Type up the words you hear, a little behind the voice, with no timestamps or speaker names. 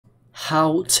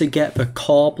how to get the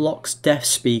KORBLOX Death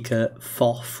Speaker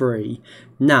for free.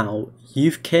 Now,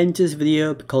 you've came to this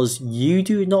video because you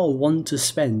do not want to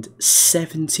spend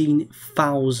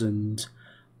 17,000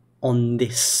 on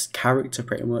this character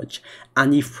pretty much,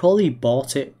 and you've probably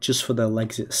bought it just for the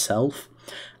legs itself.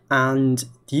 And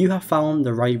you have found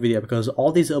the right video, because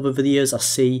all these other videos I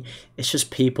see, it's just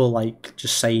people like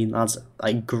just saying as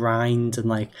like grind and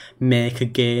like make a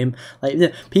game.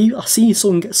 Like people, I see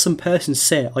some person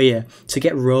say, oh yeah, to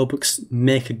get Robux,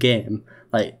 make a game.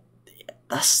 Like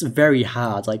that's very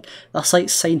hard. Like that's like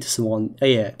saying to someone, oh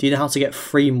yeah, do you know how to get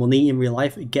free money in real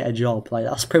life? Get a job. Like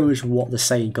that's pretty much what they're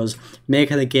saying, because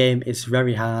making a game is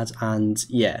very hard. And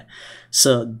yeah,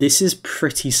 so this is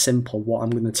pretty simple what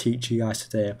I'm going to teach you guys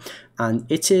today, and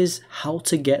it is how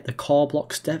to get the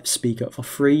KORBLOX Death Speaker for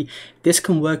free. This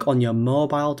can work on your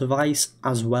mobile device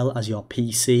as well as your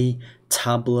PC,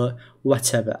 tablet,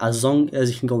 whatever. As long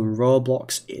as you can go on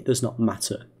Roblox, it does not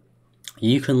matter.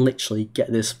 You can literally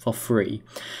get this for free,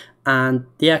 and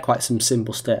yeah, quite some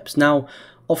simple steps. Now,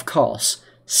 of course,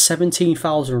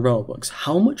 17,000 Robux.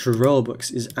 How much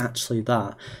Robux is actually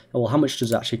that? Well, how much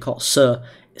does it actually cost? So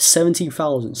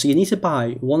 17,000. So you need to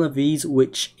buy one of these,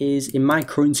 which is in my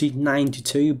currency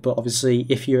 92, but obviously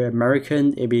if you're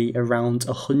American, it'd be around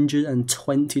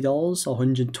 $120 or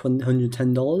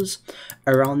 $110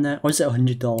 around there. Or is it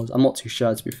 $100? I'm not too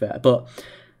sure, to be fair. But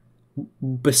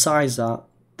besides that,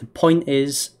 the point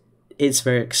is, it's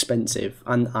very expensive,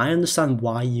 and I understand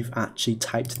why you've actually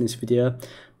typed in this video,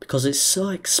 because it's so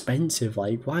expensive.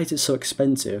 Like, why is it so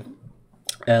expensive?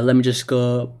 Let me just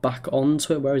go back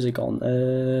onto it. Where is it gone?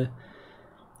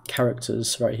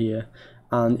 Characters right here.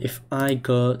 And if I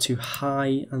go to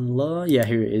high and low, yeah,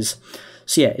 here it is.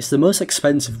 So yeah, it's the most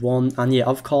expensive one, and yeah,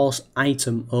 of course,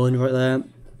 item owned right there.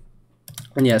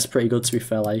 And yeah, it's pretty good, to be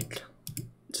fair. Like,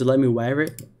 to let me wear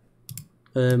it.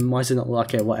 Why is it not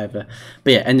like it? Whatever.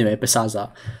 But yeah, anyway, besides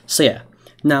that. So yeah,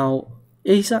 now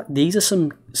these are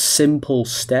some simple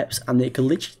steps, and it can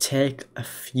literally take a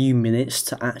few minutes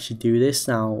to actually do this.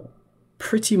 Now,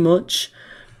 pretty much,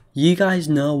 you guys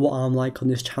know what I'm like on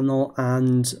this channel,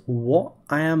 and what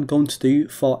I am going to do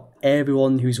for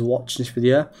everyone who's watching this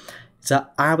video is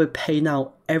that I will pay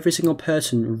out every single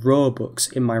person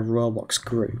Robux in my Roblox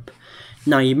group.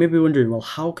 Now, you may be wondering, well,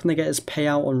 how can I get this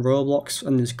payout on Roblox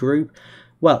and this group?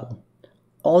 Well,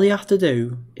 all you have to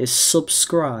do is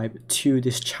subscribe to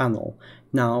this channel.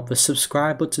 Now, the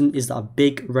subscribe button is that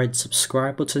big red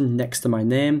subscribe button next to my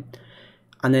name.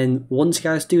 And then once you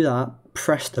guys do that,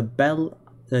 press the bell.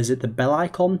 Is it the bell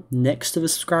icon next to the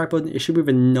subscribe button? It should be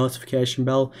the notification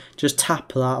bell. Just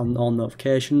tap that on all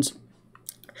notifications.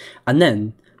 And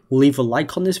then leave a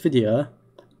like on this video,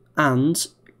 and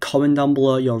comment down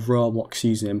below your Roblox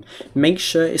username. Make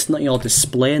sure it's not your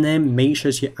display name, make sure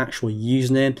it's your actual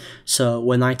username, so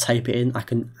when I type it in I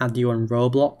can add you on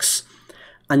Roblox.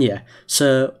 And yeah,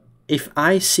 so if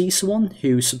I see someone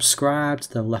who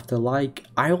subscribed, they've left a like,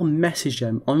 I will message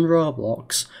them on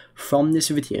Roblox from this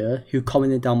video who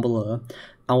commented down below.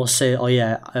 I will say, oh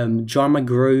yeah, join my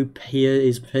group, here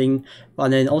is the thing.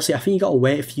 And then also, I think you gotta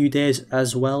wait a few days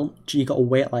as well. You gotta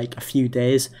wait like a few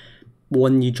days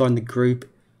when you join the group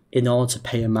in order to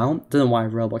pay amount. Don't know why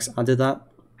Roblox added that.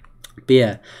 But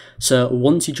yeah, so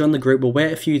once you join the group, we'll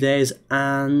wait a few days,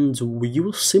 and you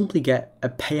will simply get a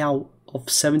payout of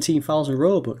 17,000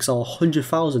 Robux or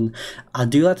 100,000. I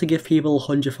do like to give people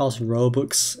 100,000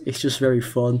 Robux. It's just very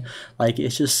fun. Like,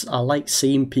 it's just, I like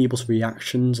seeing people's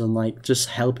reactions and like just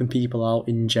helping people out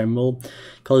in general,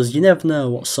 because you never know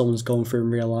what someone's going through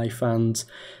in real life, and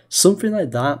something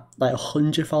like that, like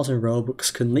 100,000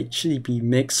 Robux, can literally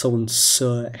make someone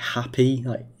so happy.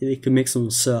 Like, it can make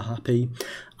someone so happy,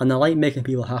 and I like making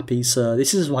people happy, so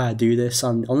this is why I do this.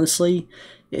 And honestly,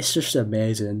 it's just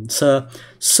amazing. So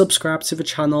subscribe to the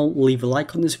channel, leave a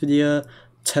like on this video,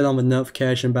 turn on the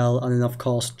notification bell, and then of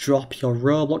course drop your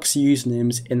Roblox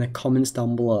usernames in the comments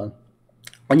down below.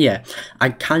 And yeah, I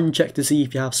can check to see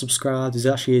if you have subscribed. There's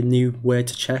actually a new way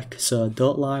to check, so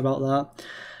don't lie about that.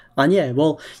 And yeah,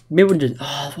 well, you may be wondering,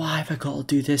 oh, why have I got to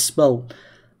do this? Well,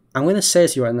 I'm going to say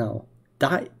to you right now,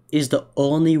 that is the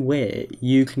only way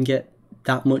you can get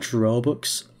that much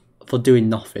Robux for doing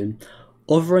nothing.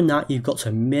 Other than that, you've got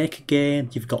to make a game,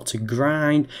 you've got to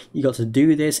grind, you've got to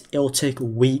do this. It'll take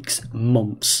weeks,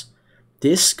 months.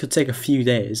 This could take a few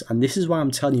days, and this is why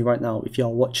I'm telling you right now, if you're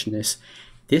watching this,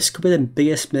 this could be the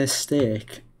biggest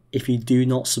mistake if you do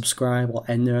not subscribe or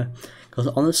enter, because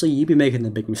honestly, you'd be making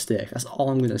a big mistake. That's all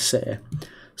I'm going to say.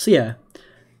 So yeah,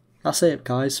 that's it,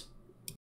 guys.